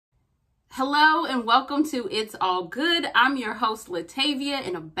Hello and welcome to It's All Good. I'm your host, Latavia,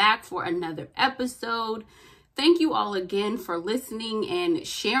 and I'm back for another episode. Thank you all again for listening and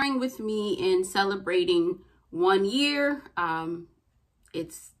sharing with me in celebrating 1 year.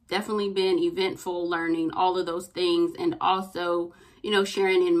 It's definitely been eventful, learning all of those things, and also,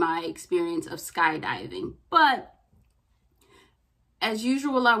 sharing in my experience of skydiving. But as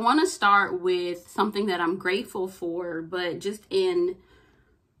usual, I want to start with something that I'm grateful for, but just in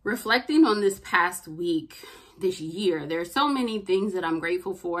reflecting on this past week, this year, there's so many things that I'm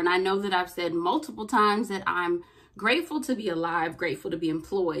grateful for. And I know that I've said multiple times that I'm grateful to be alive, grateful to be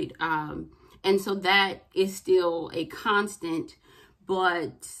employed. And so that is still a constant.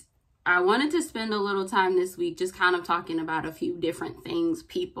 But I wanted to spend a little time this week just kind of talking about a few different things,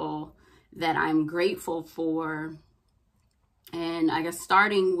 people that I'm grateful for. And I guess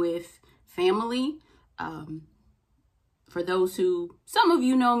starting with family. For those who, some of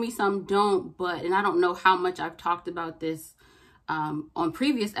you know me, some don't, and I don't know how much I've talked about this on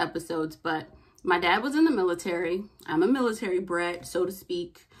previous episodes, but my dad was in the military. I'm a military brat, so to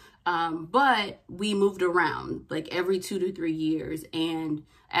speak, but we moved around like every 2 to 3 years. And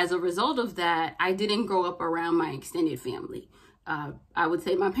as a result of that, I didn't grow up around my extended family. I would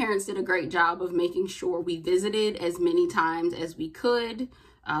say my parents did a great job of making sure we visited as many times as we could.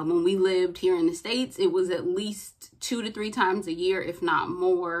 When we lived here in the States, it was at least 2 to 3 times a year, if not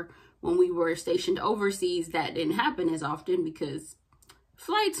more. When we were stationed overseas, that didn't happen as often because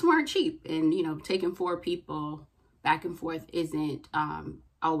flights weren't cheap. And, taking 4 people back and forth isn't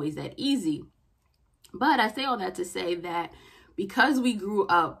always that easy. But I say all that to say that because I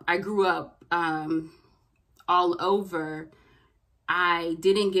grew up all over, I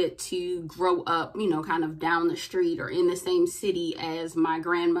didn't get to grow up, kind of down the street or in the same city as my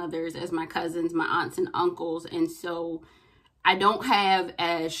grandmothers, as my cousins, my aunts and uncles. And so I don't have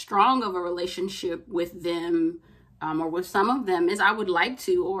as strong of a relationship with them or with some of them as I would like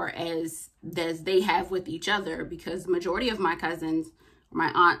to, or as they have with each other, because the majority of my cousins,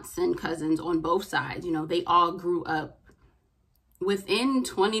 my aunts and cousins on both sides, they all grew up within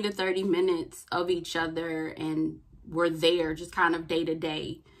 20 to 30 minutes of each other and were there just kind of day to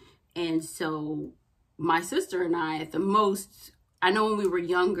day. And so my sister and I, at the most, I know when we were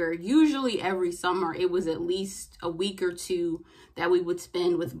younger, usually every summer, it was at least a week or 2 that we would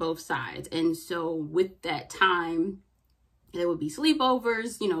spend with both sides. And so with that time, there would be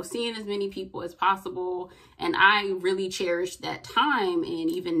sleepovers, seeing as many people as possible. And I really cherished that time. And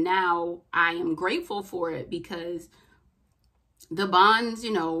even now, I am grateful for it because the bonds,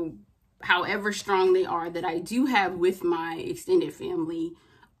 however strong they are, that I do have with my extended family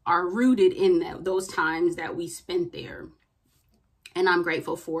are rooted in those times that we spent there. And I'm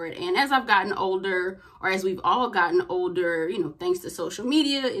grateful for it. And as I've gotten older, or as we've all gotten older, thanks to social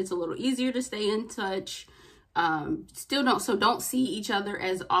media, it's a little easier to stay in touch. Don't see each other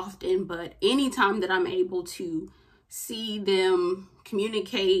as often, but anytime that I'm able to see them,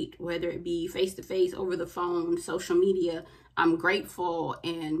 communicate, whether it be face to face, over the phone, social media, I'm grateful,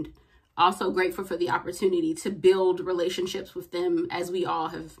 and also grateful for the opportunity to build relationships with them as we all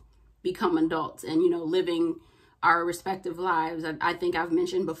have become adults and, living our respective lives. I think I've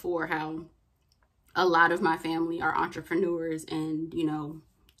mentioned before how a lot of my family are entrepreneurs and,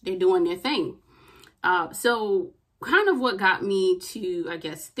 they're doing their thing. So kind of what got me to, I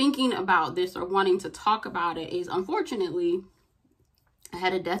guess, thinking about this or wanting to talk about it is, unfortunately, I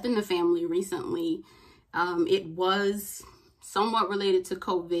had a death in the family recently. It was somewhat related to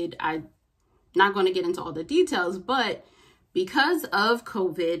COVID. I'm not going to get into all the details, but because of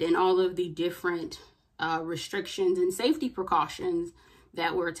COVID and all of the different restrictions and safety precautions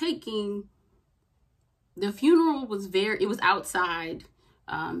that we're taking, the funeral was outside.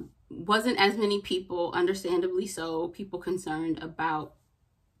 Wasn't as many people, understandably so, people concerned about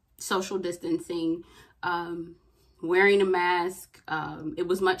social distancing, wearing a mask. It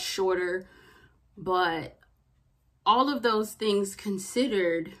was much shorter, but all of those things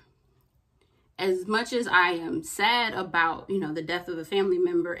considered, as much as I am sad about, the death of a family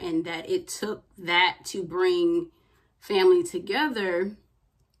member and that it took that to bring family together,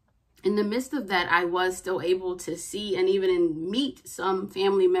 in the midst of that, I was still able to see and even meet some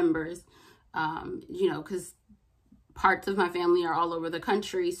family members, because parts of my family are all over the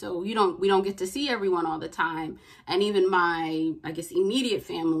country. So we don't get to see everyone all the time. And even my, I guess, immediate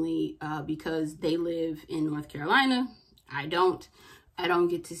family, because they live in North Carolina, I don't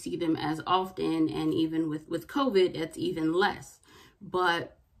get to see them as often. And even with COVID, that's even less.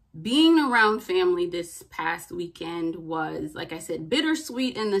 But being around family this past weekend was, like I said,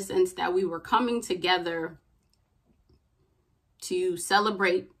 bittersweet in the sense that we were coming together to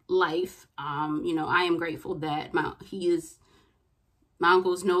celebrate life. You know, I am grateful that my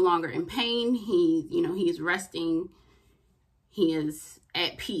uncle is no longer in pain. He is resting. He is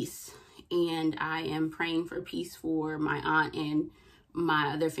at peace. And I am praying for peace for my aunt and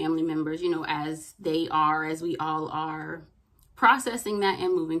my other family members, you know, as we all are processing that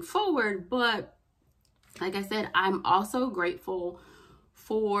and moving forward. But like I said, I'm also grateful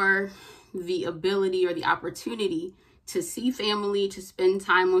for the ability or the opportunity to see family, to spend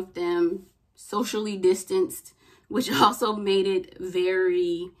time with them, socially distanced, which also made it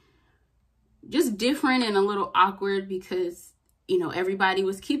very just different and a little awkward because, you know, everybody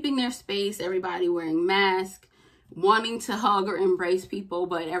was keeping their space, everybody wearing masks, wanting to hug or embrace people,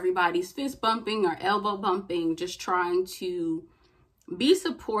 but everybody's fist bumping or elbow bumping, just trying to be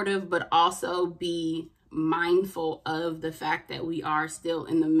supportive, but also be mindful of the fact that we are still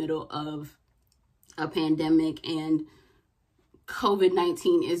in the middle of a pandemic and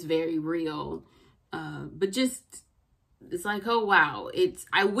COVID-19 is very real. But just, it's like, oh, wow.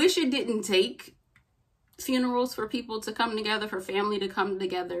 I wish it didn't take funerals for people to come together, for family to come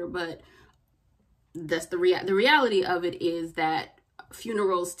together, but that's the reality of it is that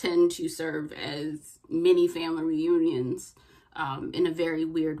funerals tend to serve as mini family reunions in a very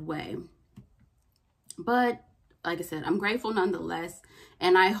weird way. But like I said, I'm grateful nonetheless.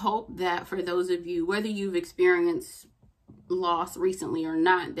 And I hope that for those of you, whether you've experienced loss recently or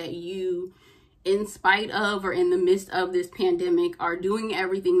not, that you, in spite of or in the midst of this pandemic, are doing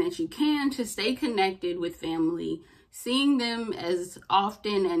everything that you can to stay connected with family, seeing them as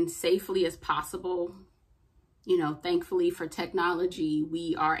often and safely as possible. You know, thankfully for technology,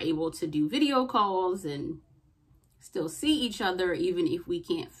 we are able to do video calls and still see each other, even if we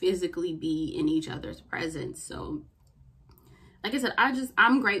can't physically be in each other's presence. So, like I said,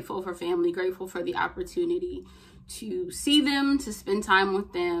 I'm grateful for family, grateful for the opportunity to see them, to spend time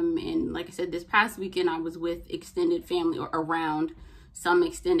with them. And like I said, this past weekend, I was with extended family or around some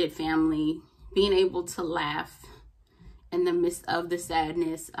extended family, being able to laugh in the midst of the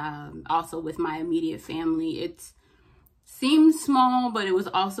sadness. Also with my immediate family, it seemed small, but it was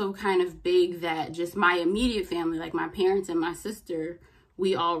also kind of big that just my immediate family, like my parents and my sister,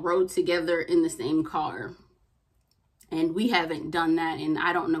 we all rode together in the same car. And we haven't done that in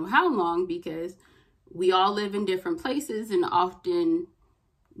I don't know how long, because we all live in different places, and often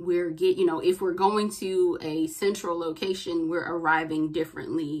if we're going to a central location, we're arriving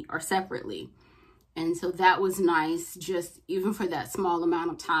differently or separately. And so that was nice, just even for that small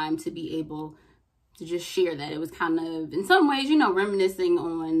amount of time, to be able to just share that. It was kind of, in some ways, you know, reminiscing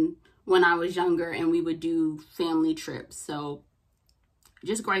on when I was younger and we would do family trips. So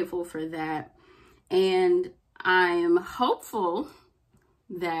just grateful for that. And I'm hopeful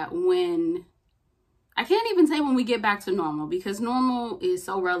that I can't even say when we get back to normal, because normal is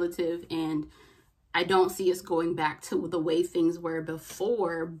so relative, and I don't see us going back to the way things were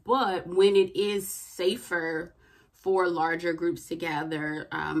before. But when it is safer for larger groups to gather,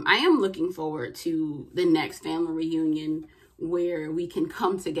 I am looking forward to the next family reunion where we can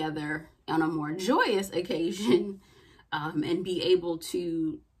come together on a more joyous occasion and be able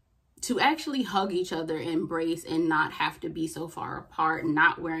to actually hug each other, embrace, and not have to be so far apart,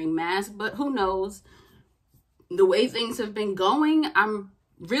 not wearing masks. But who knows? The way things have been going, I'm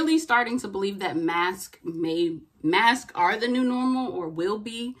really starting to believe that masks are the new normal, or will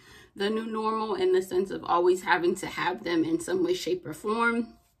be the new normal, in the sense of always having to have them in some way, shape, or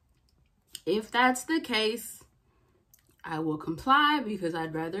form. If that's the case, I will comply, because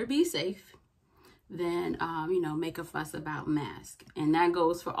I'd rather be safe than, make a fuss about masks. And that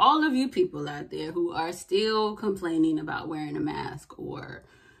goes for all of you people out there who are still complaining about wearing a mask or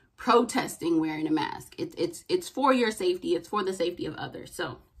protesting wearing a mask. It's for your safety. It's for the safety of others.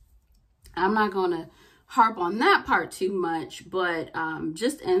 So I'm not going to harp on that part too much, but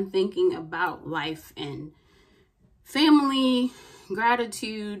just in thinking about life and family,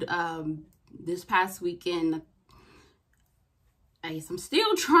 gratitude, this past weekend, I guess I'm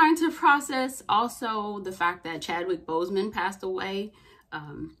still trying to process also the fact that Chadwick Boseman passed away.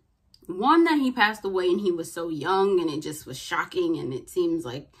 One, that he passed away and he was so young, and it just was shocking. And it seems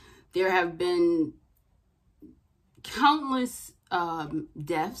like there have been countless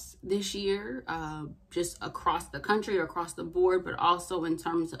deaths this year, just across the country, across the board, but also in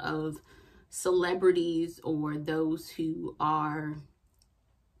terms of celebrities or those who are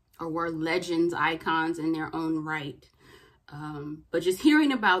or were legends, icons in their own right. But just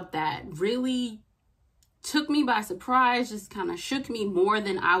hearing about that really took me by surprise, just kind of shook me more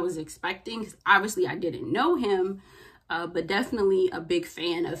than I was expecting. 'Cause obviously I didn't know him, but definitely a big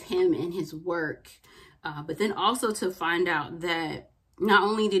fan of him and his work. But then also to find out that, not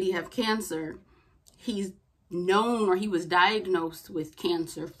only did he have cancer, he's known, or he was diagnosed with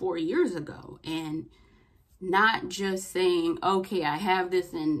cancer 4 years ago, and not just saying, okay, I have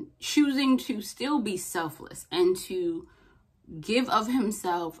this, and choosing to still be selfless and to give of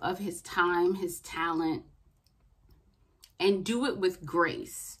himself, of his time, his talent, and do it with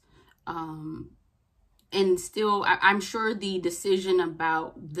grace. And still, I'm sure the decision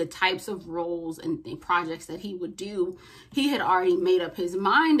about the types of roles and the projects that he would do, he had already made up his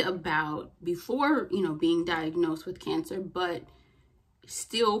mind about before, you know, being diagnosed with cancer, but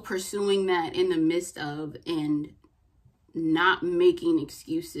still pursuing that in the midst of, and not making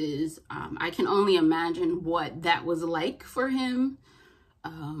excuses. I can only imagine what that was like for him,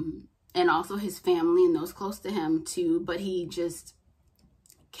 and also his family and those close to him too, but he just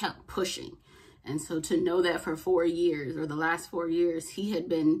kept pushing. And so to know that for 4 years, or the last 4 years, he had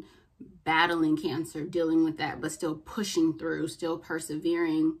been battling cancer, dealing with that, but still pushing through, still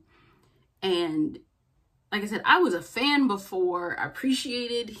persevering. And like I said, I was a fan before. I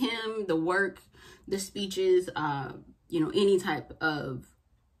appreciated him, the work, the speeches, you know, any type of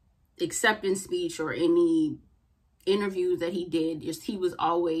acceptance speech or any interviews that he did. Just, he was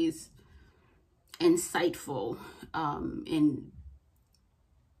always insightful, and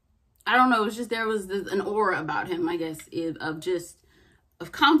I don't know, it's just, there was an aura about him, I guess,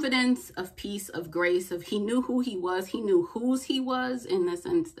 of confidence, of peace, of grace, of he knew who he was. He knew whose he was, in the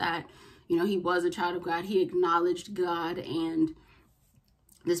sense that, you know, he was a child of God. He acknowledged God. And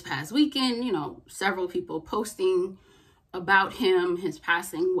this past weekend, you know, several people posting about him, his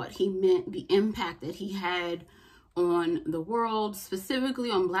passing, what he meant, the impact that he had on the world,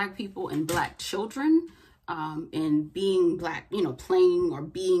 specifically on Black people and Black children. And being Black, you know, playing or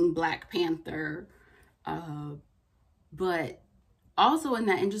being Black Panther, but also in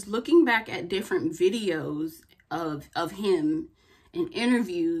that, and just looking back at different videos of him and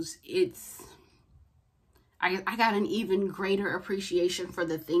interviews, I got an even greater appreciation for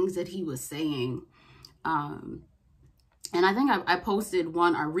the things that he was saying. And I think I posted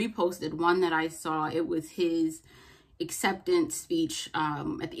one, or reposted one that I saw. It was his acceptance speech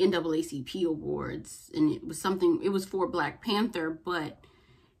at the NAACP Awards, and it was for Black Panther, but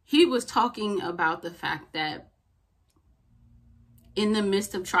he was talking about the fact that in the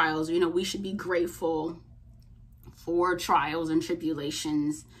midst of trials, you know, we should be grateful for trials and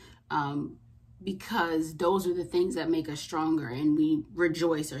tribulations, because those are the things that make us stronger, and we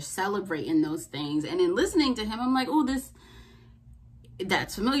rejoice or celebrate in those things. And in listening to him, I'm like, oh,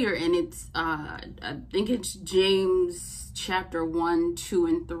 that's familiar. And it's I think it's James chapter 1, 2,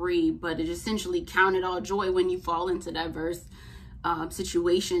 and 3, but it essentially, count it all joy when you fall into diverse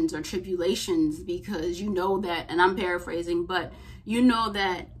situations or tribulations, because you know that, and I'm paraphrasing, but you know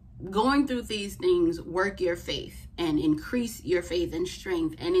that going through these things work your faith and increase your faith and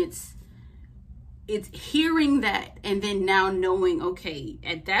strength. And it's hearing that, and then now knowing, okay,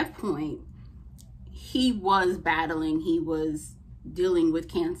 at that point he was battling, he was dealing with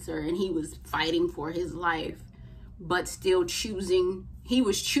cancer, and he was fighting for his life, but still he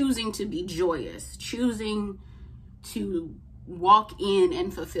was choosing to be joyous, choosing to walk in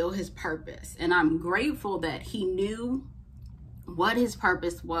and fulfill his purpose. And I'm grateful that he knew what his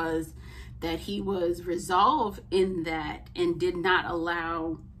purpose was, that he was resolved in that, and did not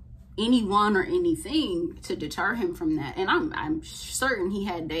allow anyone or anything to deter him from that. And I'm certain he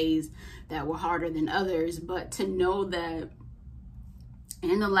had days that were harder than others, but to know that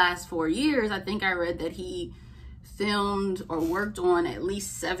in the last 4 years, I think I read that he filmed or worked on at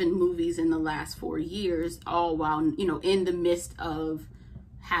least 7 movies in the last 4 years, all while, you know, in the midst of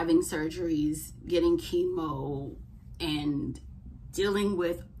having surgeries, getting chemo, and dealing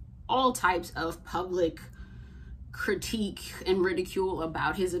with all types of public critique and ridicule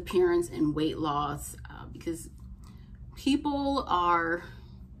about his appearance and weight loss, because humans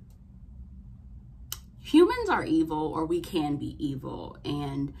are evil, or we can be evil.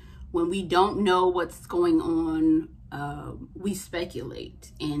 And when we don't know what's going on, we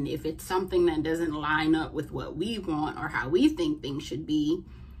speculate. And if it's something that doesn't line up with what we want or how we think things should be,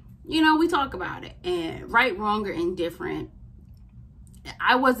 you know, we talk about it. And right, wrong, or indifferent,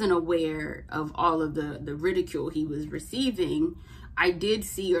 I wasn't aware of all of the ridicule he was receiving. I did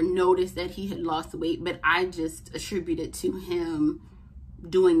see or notice that he had lost weight, but I just attributed to him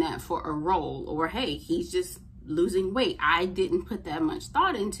doing that for a role, or hey, he's just losing weight. I didn't put that much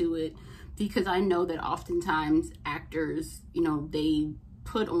thought into it, because I know that oftentimes actors, you know, they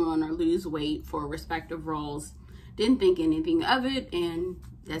put on or lose weight for respective roles. Didn't think anything of it, and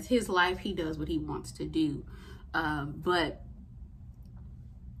that's his life. He does what he wants to do. But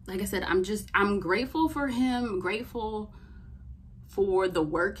like I said, I'm grateful for him, grateful for the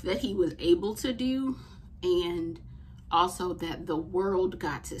work that he was able to do, and also that the world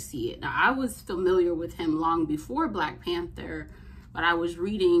got to see it. Now, I was familiar with him long before Black Panther, but I was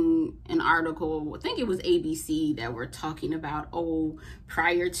reading an article, I think it was ABC, that were talking about, oh,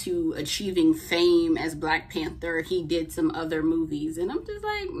 prior to achieving fame as Black Panther, he did some other movies. And I'm just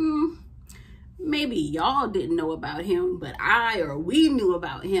like, maybe y'all didn't know about him, but we knew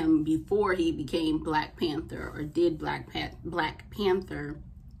about him before he became Black Panther or did Black Panther.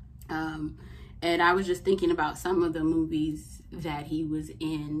 And I was just thinking about some of the movies that he was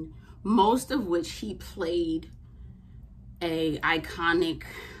in, most of which he played a iconic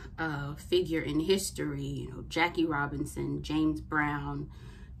figure in history. You know, Jackie Robinson, James Brown,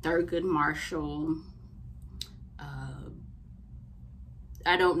 Thurgood Marshall.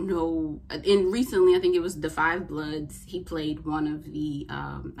 I don't know. Recently, I think it was The Five Bloods. He played one of the,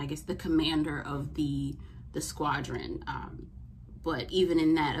 I guess, the commander of the squadron. But even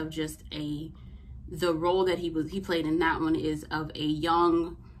in that, of just the role that he played in that one is of a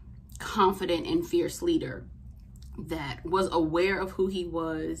young, confident, and fierce leader that was aware of who he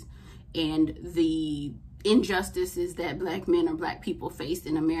was and the injustices that Black men or Black people faced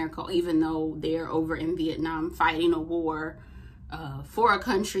in America, even though they're over in Vietnam fighting a war for a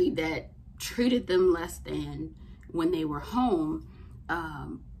country that treated them less than when they were home.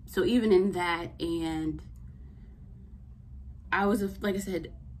 So even in that, and I was, like I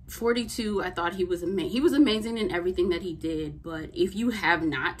said, 42, I thought he was amazing. He was amazing in everything that he did. But if you have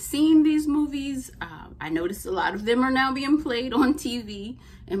not seen these movies, I noticed a lot of them are now being played on TV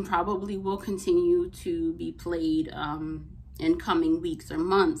and probably will continue to be played in coming weeks or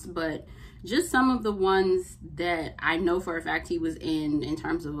months. But just some of the ones that I know for a fact he was in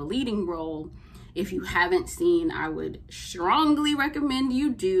terms of a leading role, if you haven't seen, I would strongly recommend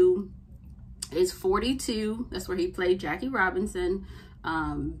you do, is 42. That's where he played Jackie Robinson.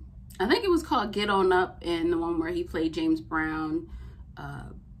 I think it was called Get On Up, and the one where he played James Brown.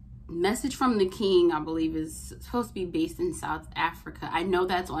 Message from the King, I believe, is supposed to be based in South Africa. I know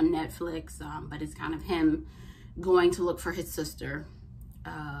that's on Netflix, but it's kind of him going to look for his sister.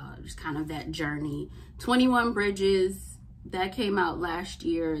 Just kind of that journey. 21 Bridges, that came out last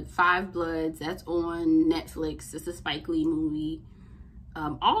year. Five Bloods, that's on Netflix. It's a Spike Lee movie.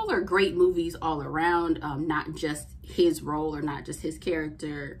 All are great movies all around, not just his role or not just his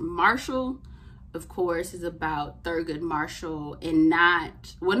character. Marshall, of course, is about Thurgood Marshall, and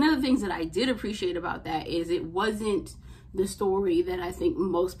not, one of the things that I did appreciate about that is it wasn't the story that I think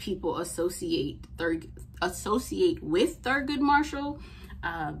most people associate with Thurgood Marshall.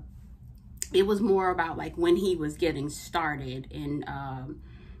 It was more about like when he was getting started, and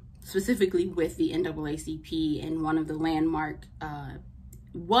specifically with the NAACP, and one of the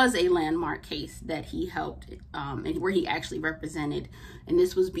was a landmark case that he helped, and where he actually represented. And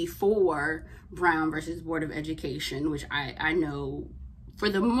this was before Brown versus Board of Education, which I know for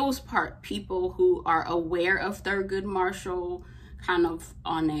the most part, people who are aware of Thurgood Marshall kind of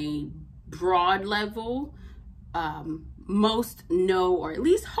on a broad level, most know, or at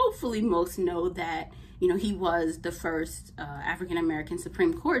least hopefully most know, that, you know, he was the first African-American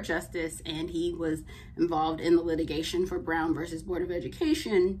Supreme Court justice, and he was involved in the litigation for Brown versus Board of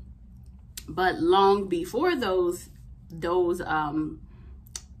Education. But long before those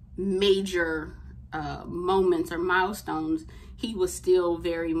major moments or milestones, he was still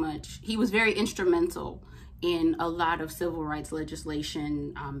very instrumental in a lot of civil rights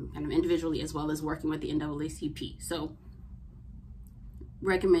legislation, kind of individually, as well as working with the NAACP. So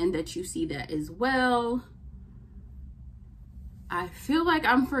recommend that you see that as well. I feel like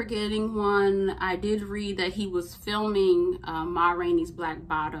I'm forgetting one. I did read that he was filming Ma Rainey's Black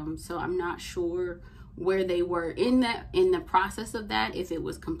Bottom, so I'm not sure where they were in the process of that, if it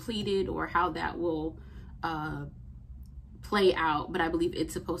was completed or how that will play out. But I believe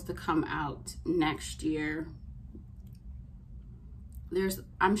it's supposed to come out next year.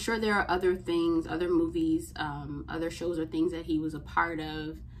 I'm sure there are other things, other movies, other shows or things that he was a part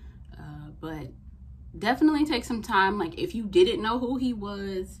of, but definitely take some time. Like, if you didn't know who he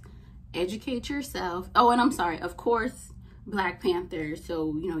was, educate yourself. Oh, and I'm sorry, of course, Black Panther.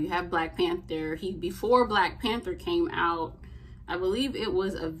 So, you know, you have Black Panther. Before Black Panther came out, I believe it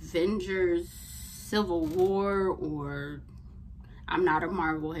was Avengers Civil War, or I'm not a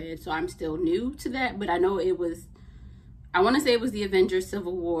Marvel head, so I'm still new to that, but I know it was, I want to say it was the Avengers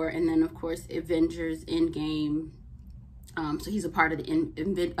Civil War, and then of course Avengers Endgame. So he's a part of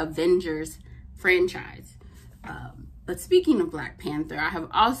the Avengers franchise. But speaking of Black Panther, I have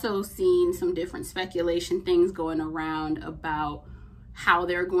also seen some different speculation things going around about how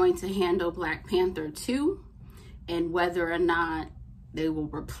they're going to handle Black Panther 2, and whether or not they will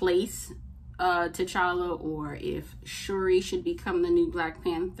replace T'Challa, or if Shuri should become the new Black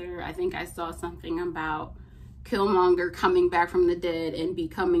Panther. I think I saw something about Killmonger coming back from the dead and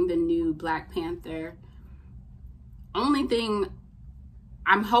becoming the new Black Panther. Only thing,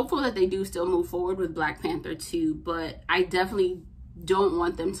 I'm hopeful that they do still move forward with Black Panther 2, but I definitely don't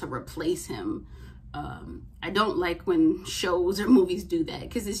want them to replace him. I don't like when shows or movies do that,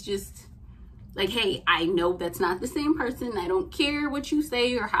 because it's just like, hey, I know that's not the same person. I don't care what you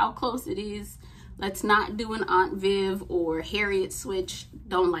say or how close it is. Let's not do an Aunt Viv or Harriet switch.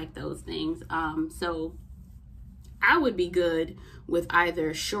 Don't like those things. So I would be good with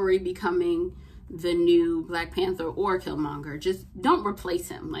either Shuri becoming the new Black Panther or Killmonger. Just don't replace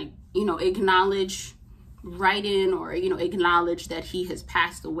him. Like, you know, acknowledge, write in, or, you know, acknowledge that he has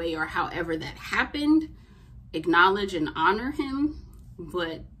passed away, or however that happened. Acknowledge and honor him,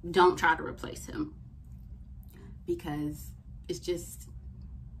 but don't try to replace him, because it's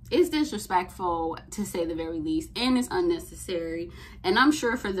disrespectful, to say the very least, and it's unnecessary. And I'm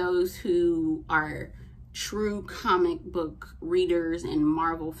sure for those who are true comic book readers and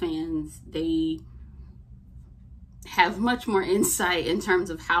Marvel fans, they have much more insight in terms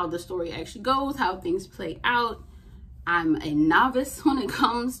of how the story actually goes, how things play out. I'm a novice when it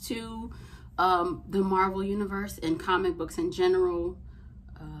comes to the Marvel universe and comic books in general.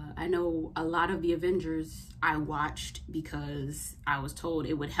 I know a lot of the Avengers I watched because I was told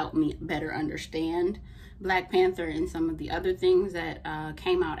it would help me better understand Black Panther and some of the other things that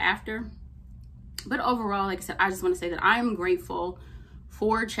came out after. But overall, like I said, I just want to say that I'm grateful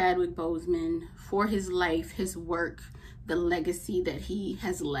for Chadwick Boseman, for his life, his work, the legacy that he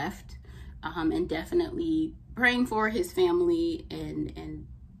has left, and definitely praying for his family and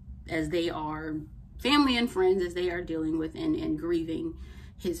as they are family and friends, as they are dealing with and grieving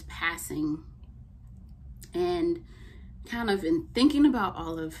his passing. And kind of in thinking about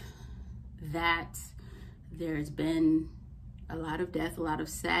all of that, there's been a lot of death, a lot of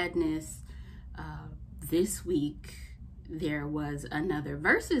sadness. This week there was another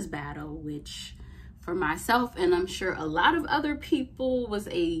Versus battle, which for myself, and I'm sure a lot of other people, was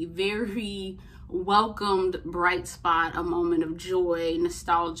a very welcomed bright spot, a moment of joy,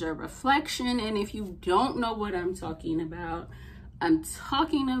 nostalgia, reflection. And if you don't know what I'm talking about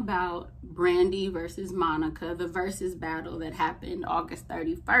Brandy versus Monica, the Versus battle that happened August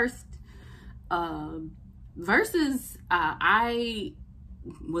 31st. Versus, I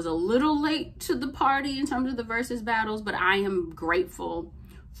was a little late to the party in terms of the Versus battles, but I am grateful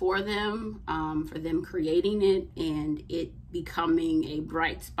for them creating it and it becoming a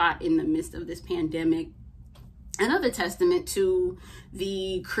bright spot in the midst of this pandemic. Another testament to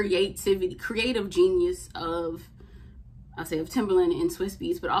the creative genius of, I'll say, of Timbaland and Swizz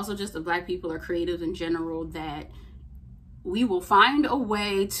Beatz, but also just of Black people or creatives in general, that we will find a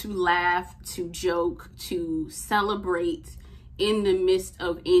way to laugh, to joke, to celebrate in the midst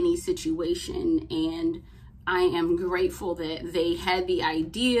of any situation. And I am grateful that they had the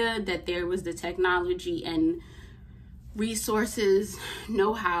idea, that there was the technology and resources,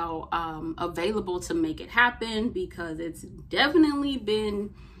 know-how available to make it happen, because it's definitely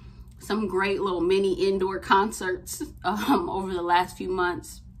been some great little mini indoor concerts over the last few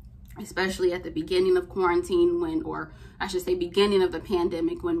months, especially at the beginning of quarantine, or I should say beginning of the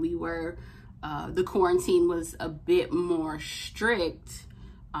pandemic, when we were the quarantine was a bit more strict.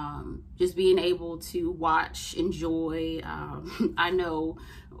 Just being able to watch, enjoy. I know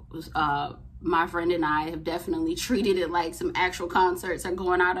my friend and I have definitely treated it like some actual concerts, are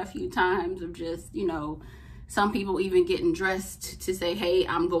going out a few times, of just, you know, some people even getting dressed to say, hey,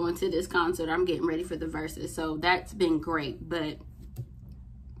 I'm going to this concert, I'm getting ready for the Versus. So that's been great. But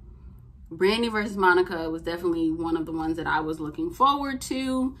Brandy versus Monica was definitely one of the ones that I was looking forward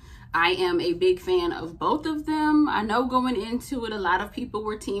to. I am a big fan of both of them. I know going into it, a lot of people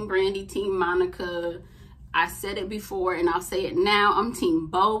were Team Brandy, Team Monica. I said it before and I'll say it now, I'm team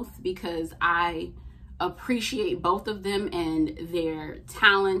both, because I appreciate both of them and their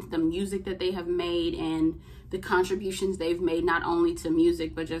talent, the music that they have made, and the contributions they've made, not only to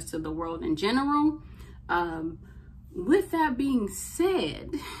music, but just to the world in general. With that being said,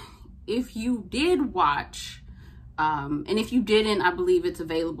 if you did watch, and if you didn't, I believe it's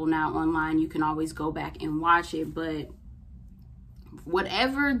available now online. You can always go back and watch it. But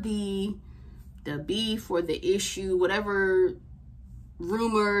whatever the beef or the issue, whatever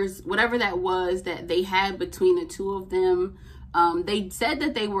rumors, whatever that was that they had between the two of them, they said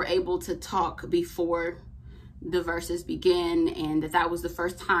that they were able to talk before the Versus began, and that was the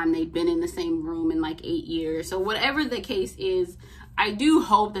first time they'd been in the same room in like 8 years. So whatever the case is, I do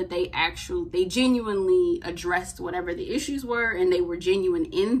hope that they genuinely addressed whatever the issues were, and they were genuine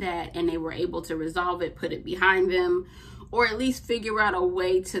in that, and they were able to resolve it, put it behind them, or at least figure out a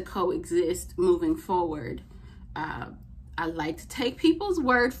way to coexist moving forward. I like to take people's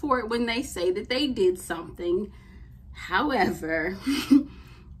word for it when they say that they did something. However,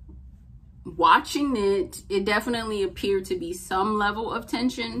 watching it definitely appeared to be some level of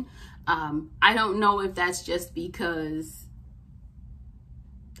tension. I don't know if that's just because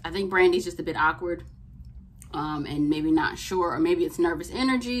I think Brandy's just a bit awkward, and maybe not sure, or maybe it's nervous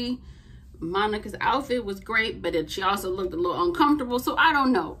energy. Monica's outfit was great, but she also looked a little uncomfortable. So I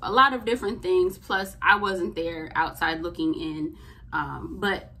don't know, a lot of different things. Plus I wasn't there outside looking in.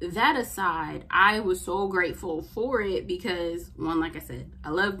 But that aside, I was so grateful for it because, one, like I said, I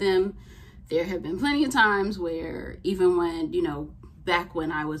love them. There have been plenty of times where, even when, you know, back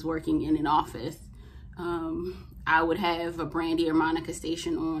when I was working in an office, I would have a Brandy or Monica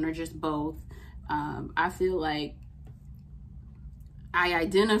station on, or just both. I feel like I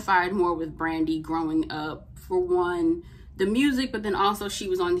identified more with Brandy growing up. For one, the music, but then also she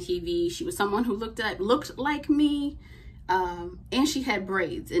was on TV. She was someone who looked like me, and she had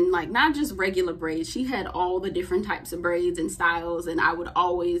braids, and like not just regular braids. She had all the different types of braids and styles, and I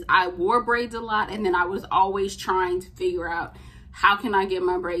wore braids a lot, and then I was always trying to figure out how can I get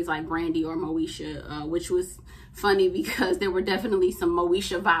my braids like Brandy or Moesha, which was funny because there were definitely some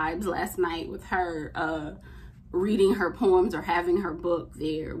Moesha vibes last night with her reading her poems or having her book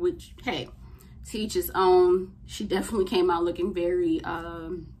there, which, hey, to each his own. She definitely came out looking very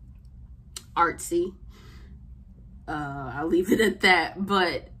artsy. I'll leave it at that.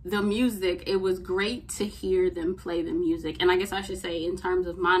 But the music, it was great to hear them play the music. And I guess I should say, in terms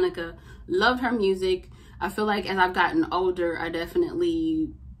of Monica, loved her music. I feel like as I've gotten older, I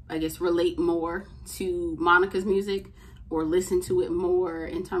definitely, I guess, relate more to Monica's music, or listen to it more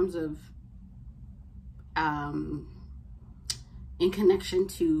in terms of in connection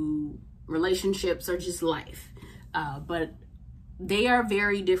to relationships or just life. But they are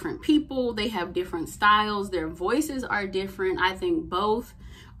very different people. They have different styles. Their voices are different. I think both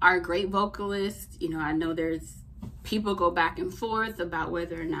are great vocalists. You know, I know there's people go back and forth about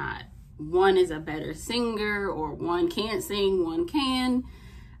whether or not one is a better singer, or one can't sing, one can.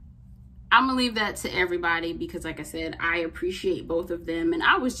 I'm gonna leave that to everybody because, like I said, I appreciate both of them, and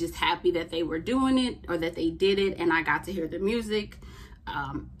I was just happy that they were doing it, or that they did it, and I got to hear the music.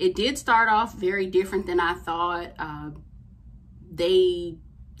 It did start off very different than I thought.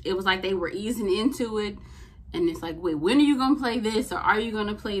 It was like they were easing into it, and it's like, wait, when are you gonna play this, or are you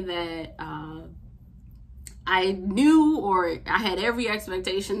gonna play that? I knew, or I had every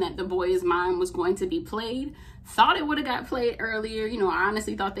expectation that The Boy Is Mine was going to be played. Thought it would have got played earlier. You know, I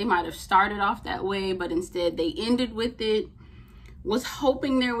honestly thought they might have started off that way, but instead they ended with it. Was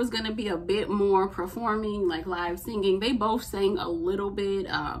hoping there was going to be a bit more performing, like live singing. They both sang a little bit,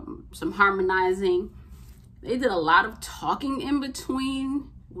 some harmonizing. They did a lot of talking in between,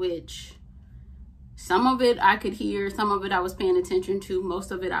 which some of it I could hear, some of it I was paying attention to,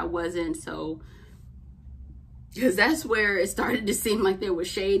 most of it I wasn't. So, because that's where it started to seem like there was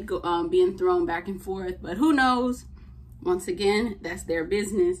shade being thrown back and forth. But who knows? Once again, that's their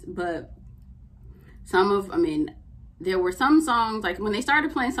business. But there were some songs, like when they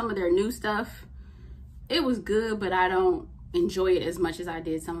started playing some of their new stuff, it was good, but I don't enjoy it as much as I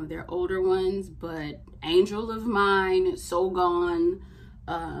did some of their older ones. But Angel of Mine, So Gone,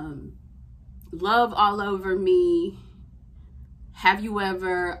 Love All Over Me, Have You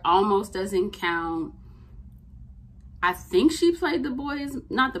Ever, Almost Doesn't Count. I think she played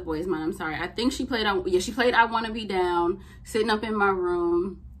not The Boy Is Mine, I'm sorry. I think she played, she played I Wanna Be Down, Sitting Up in My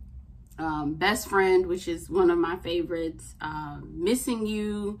Room, Best Friend, which is one of my favorites, Missing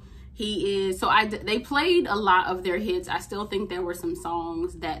You, He Is. So they played a lot of their hits. I still think there were some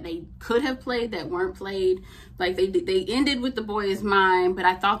songs that they could have played that weren't played. Like they ended with The Boy Is Mine, but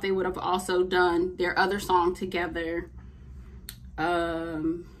I thought they would have also done their other song together.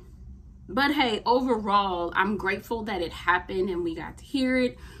 But hey, overall, I'm grateful that it happened and we got to hear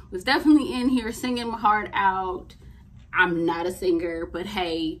it. Was definitely in here singing my heart out. I'm not a singer, but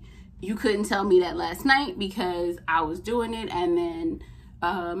hey, you couldn't tell me that last night because I was doing it. And then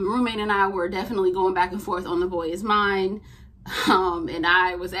my roommate and I were definitely going back and forth on The Boy Is Mine. And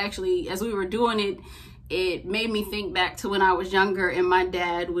I was actually, as we were doing it, it made me think back to when I was younger and my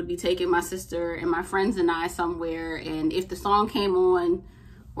dad would be taking my sister and my friends and I somewhere. And if the song came on,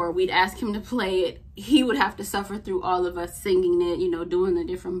 or we'd ask him to play it, he would have to suffer through all of us singing it, you know, doing the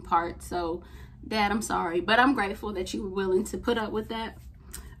different parts. So, Dad, I'm sorry, but I'm grateful that you were willing to put up with that.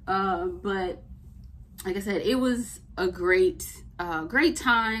 But like I said, it was a great great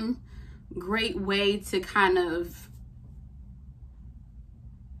time, great way to kind of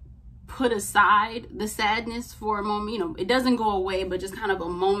put aside the sadness for a moment. You know, it doesn't go away, but just kind of a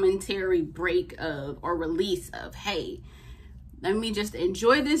momentary break of, or release of, hey, let me just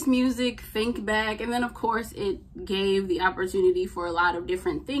enjoy this music, think back. And then of course it gave the opportunity for a lot of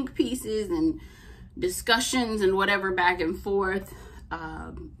different think pieces and discussions and whatever back and forth.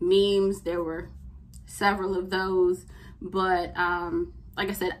 Memes, there were several of those, but like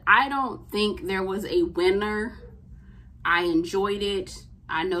I said, I don't think there was a winner. I enjoyed it.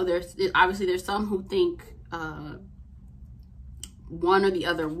 I know there's some who think one or the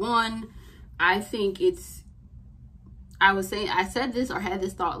other won. I think I said this or had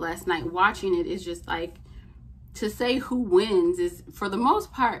this thought last night watching it, is just like, to say who wins is, for the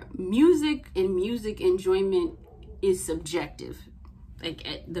most part, music and music enjoyment is subjective, like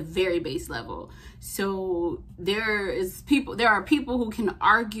at the very base level. So there are people who can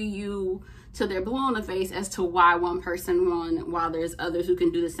argue you till they're blue in the face as to why one person won, while there's others who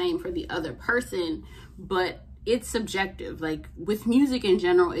can do the same for the other person. But it's subjective. Like with music in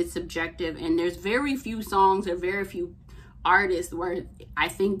general, it's subjective, and there's very few songs or very few artists where I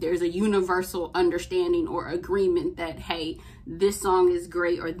think there's a universal understanding or agreement that, hey, this song is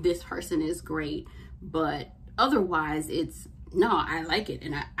great or this person is great. But otherwise, it's, no, I like it,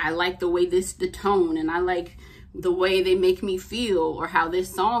 and I like the way the tone, and I like the way they make me feel, or how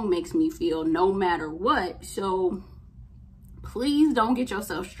this song makes me feel, no matter what. So please don't get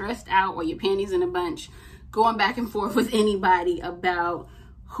yourself stressed out or your panties in a bunch going back and forth with anybody about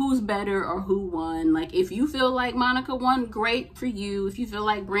who's better or who won. Like, if you feel like Monica won, great for you. If you feel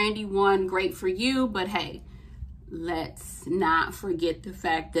like Brandy won, great for you. But hey, let's not forget the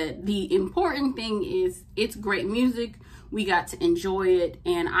fact that the important thing is it's great music. We got to enjoy it.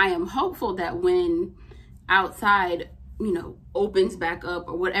 And I am hopeful that when outside, you know, opens back up,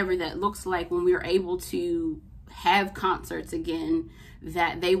 or whatever that looks like, when we're able to have concerts again,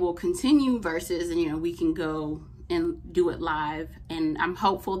 that they will continue versus, and, you know, we can go and do it live. And I'm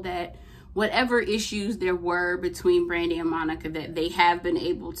hopeful that whatever issues there were between Brandy and Monica, that they have been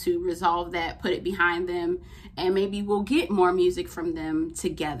able to resolve that, put it behind them, and maybe we'll get more music from them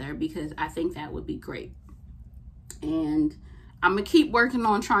together, because I think that would be great. And I'm gonna keep working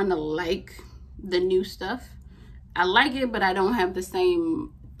on trying to like the new stuff. I like it, but I don't have the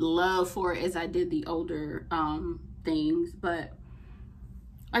same love for it as I did the older things. But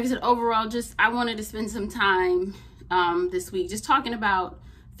like I said, overall, just I wanted to spend some time this week just talking about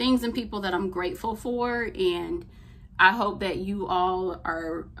things and people that I'm grateful for. And I hope that you all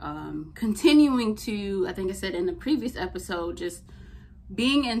are continuing to, I think I said in the previous episode, just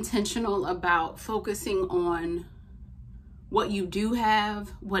being intentional about focusing on what you do have,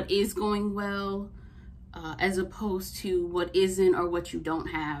 what is going well, as opposed to what isn't or what you don't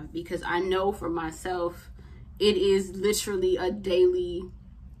have. Because I know for myself, it is literally a daily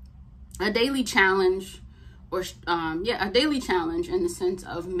challenge, or a daily challenge, in the sense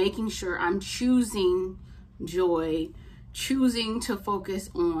of making sure I'm choosing joy, choosing to focus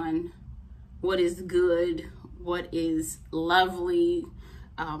on what is good, what is lovely,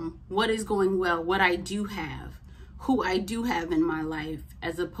 what is going well, what I do have, who I do have in my life,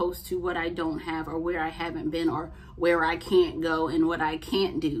 as opposed to what I don't have, or where I haven't been, or where I can't go, and what I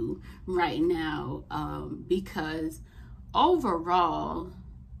can't do right now. Because overall,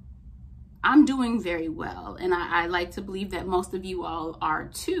 I'm doing very well. And I like to believe that most of you all are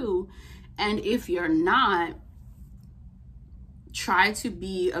too. And if you're not, try to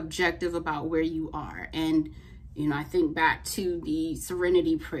be objective about where you are. And, you know, I think back to the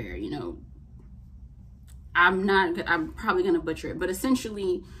Serenity Prayer, you know, I'm probably going to butcher it, but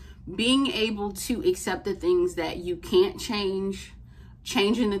essentially being able to accept the things that you can't change,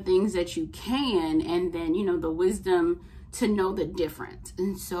 changing the things that you can, and then, you know, the wisdom to know the difference.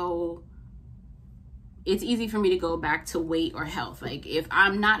 And so it's easy for me to go back to weight or health. Like, if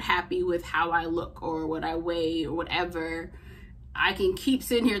I'm not happy with how I look or what I weigh or whatever, I can keep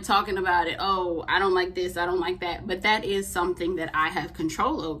sitting here talking about it. Oh, I don't like this, I don't like that. But that is something that I have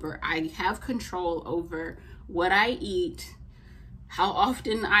control over. I have control over what I eat, how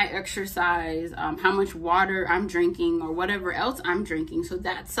often I exercise, how much water I'm drinking, or whatever else I'm drinking. So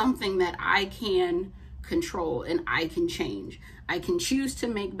that's something that I can control and I can change. I can choose to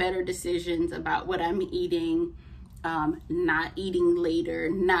make better decisions about what I'm eating, not eating later,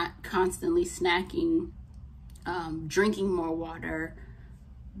 not constantly snacking, drinking more water,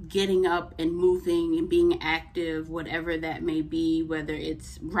 getting up and moving and being active, whatever that may be, whether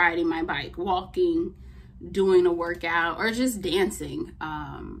it's riding my bike, walking, doing a workout, or just dancing.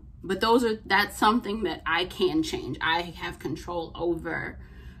 But that's something that I can change. I have control over.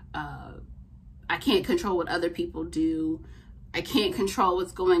 I can't control what other people do. I can't control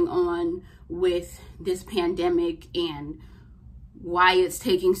what's going on with this pandemic and why it's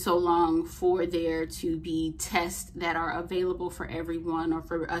taking so long for there to be tests that are available for everyone, or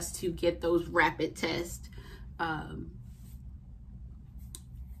for us to get those rapid tests.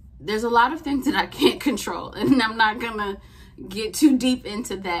 There's a lot of things that I can't control, and I'm not gonna get too deep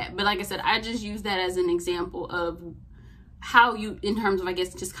into that. But like I said, I just use that as an example of how you, in terms of, I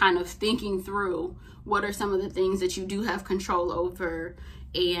guess, just kind of thinking through what are some of the things that you do have control over.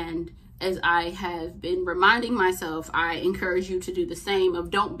 And as I have been reminding myself, I encourage you to do the same, of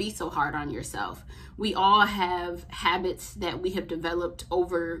don't be so hard on yourself. We all have habits that we have developed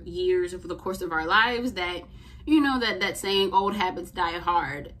over years, over the course of our lives, that, you know, that saying, old habits die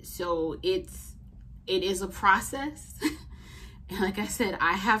hard. So it is a process. And like I said,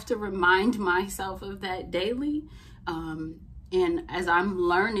 I have to remind myself of that daily. And as I'm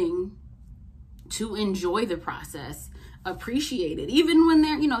learning to enjoy the process, appreciate it, even when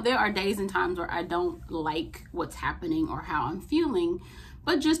there are days and times where I don't like what's happening or how I'm feeling,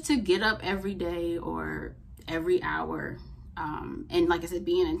 but just to get up every day or every hour. And like I said,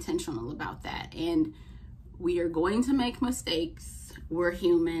 being intentional about that. And we are going to make mistakes. We're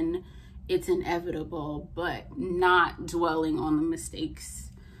human. It's inevitable, but not dwelling on the mistakes.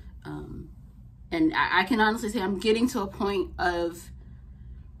 And I can honestly say I'm getting to a point of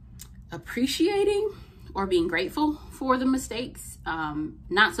appreciating or being grateful for the mistakes.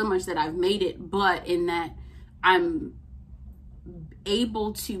 Not so much that I've made it, but in that I'm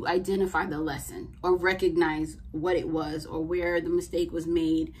able to identify the lesson or recognize what it was or where the mistake was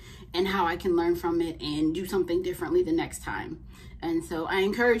made and how I can learn from it and do something differently the next time. And so I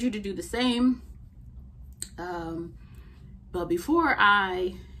encourage you to do the same. But before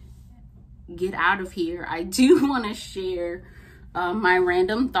I get out of here, I do want to share my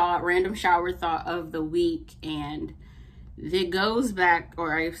random shower thought of the week. And it goes back,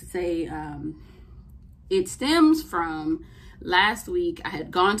 or I should say, it stems from last week. I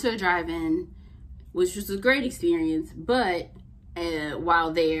had gone to a drive-in, which was a great experience, but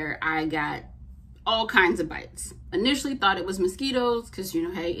while there, I got all kinds of bites. Initially thought it was mosquitoes because,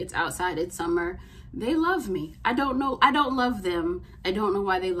 hey, it's outside, it's summer. They love me. I don't know. I don't love them. I don't know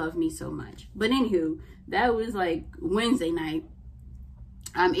why they love me so much. But anywho, that was like Wednesday night.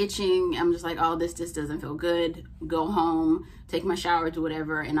 I'm itching. I'm just like, oh, this just doesn't feel good. Go home, take my shower, do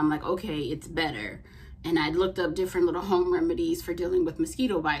whatever. And I'm like, okay, it's better. And I looked up different little home remedies for dealing with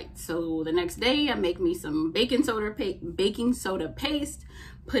mosquito bites. So the next day I make me some baking soda paste,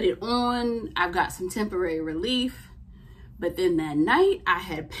 put it on. I've got some temporary relief. But then that night I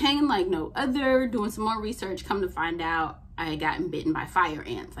had pain like no other. Doing some more research, come to find out I had gotten bitten by fire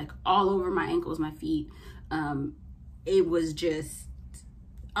ants, like all over my ankles, my feet. It was just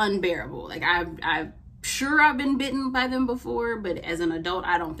unbearable. Like I'm sure I've been bitten by them before, but as an adult,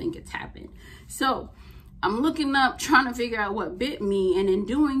 I don't think it's happened. So I'm looking up, trying to figure out what bit me. And in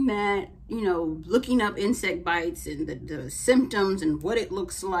doing that, looking up insect bites and the symptoms and what it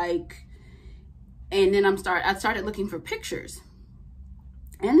looks like. And then I started looking for pictures.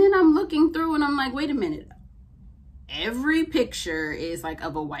 And then I'm looking through and I'm like, wait a minute. Every picture is like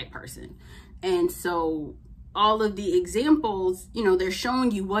of a white person. And so all of the examples, they're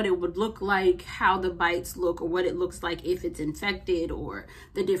showing you what it would look like, how the bites look, or what it looks like if it's infected, or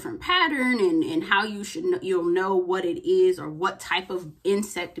the different pattern, and how you'll know what it is or what type of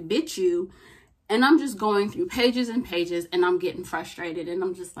insect bit you. And I'm just going through pages and pages, and I'm getting frustrated. And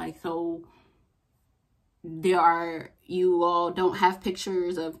I'm just like, so you all don't have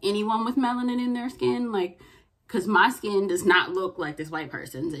pictures of anyone with melanin in their skin? Like, because my skin does not look like this white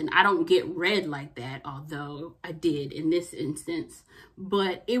person's, and I don't get red like that, although I did in this instance.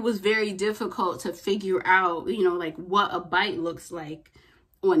 But it was very difficult to figure out, like what a bite looks like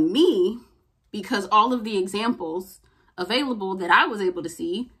on me, because all of the examples available that I was able to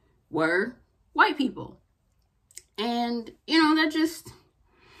see were white people. And, that just,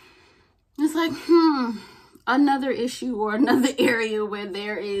 it's like, another issue or another area where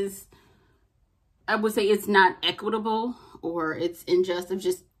there is, I would say it's not equitable or it's unjust, of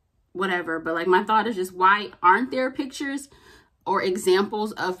just whatever. But like, my thought is just, why aren't there pictures or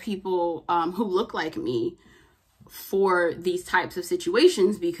examples of people who look like me for these types of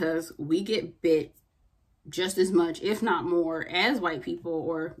situations? Because we get bit just as much, if not more, as white people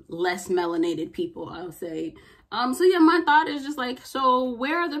or less melanated people, I'll say. So yeah, my thought is just like, so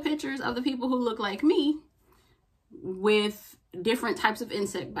where are the pictures of the people who look like me with different types of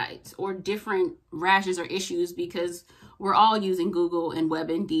insect bites or different rashes or issues? Because we're all using Google and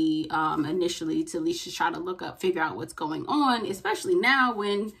WebMD initially to at least just try to figure out what's going on, especially now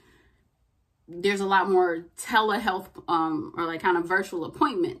when there's a lot more telehealth or like kind of virtual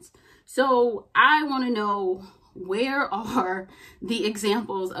appointments. So I want to know, where are the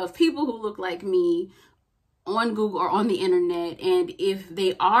examples of people who look like me on Google or on the internet? And if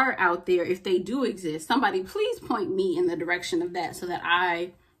they are out there, if they do exist, somebody please point me in the direction of that so that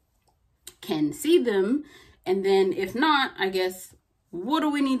I can see them. And then if not, I guess, what do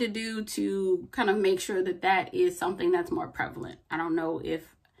we need to do to kind of make sure that that is something that's more prevalent? I don't know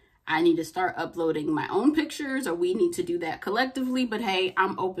if I need to start uploading my own pictures or we need to do that collectively, but hey,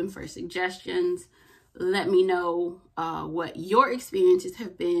 I'm open for suggestions. Let me know what your experiences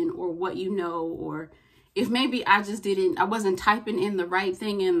have been, or what you know, or if maybe I wasn't typing in the right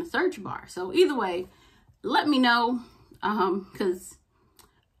thing in the search bar. So either way, let me know, because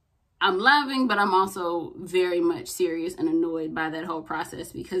I'm laughing, but I'm also very much serious and annoyed by that whole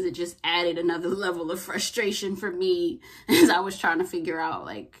process, because it just added another level of frustration for me as I was trying to figure out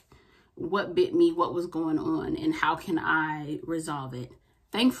like what bit me, what was going on, and how can I resolve it.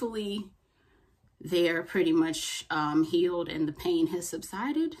 Thankfully, they're pretty much healed and the pain has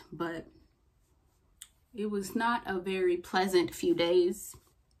subsided, but it was not a very pleasant few days.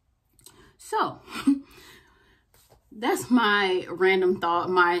 So that's my random thought,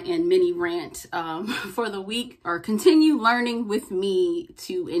 and mini rant for the week. Or continue learning with me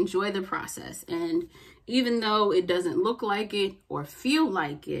to enjoy the process. And even though it doesn't look like it or feel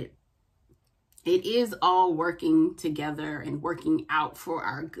like it, it is all working together and working out for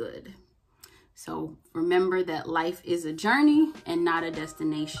our good. So remember that life is a journey and not a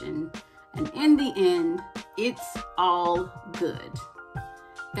destination. And in the end, it's all good.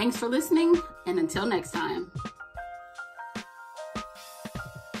 Thanks for listening, and until next time.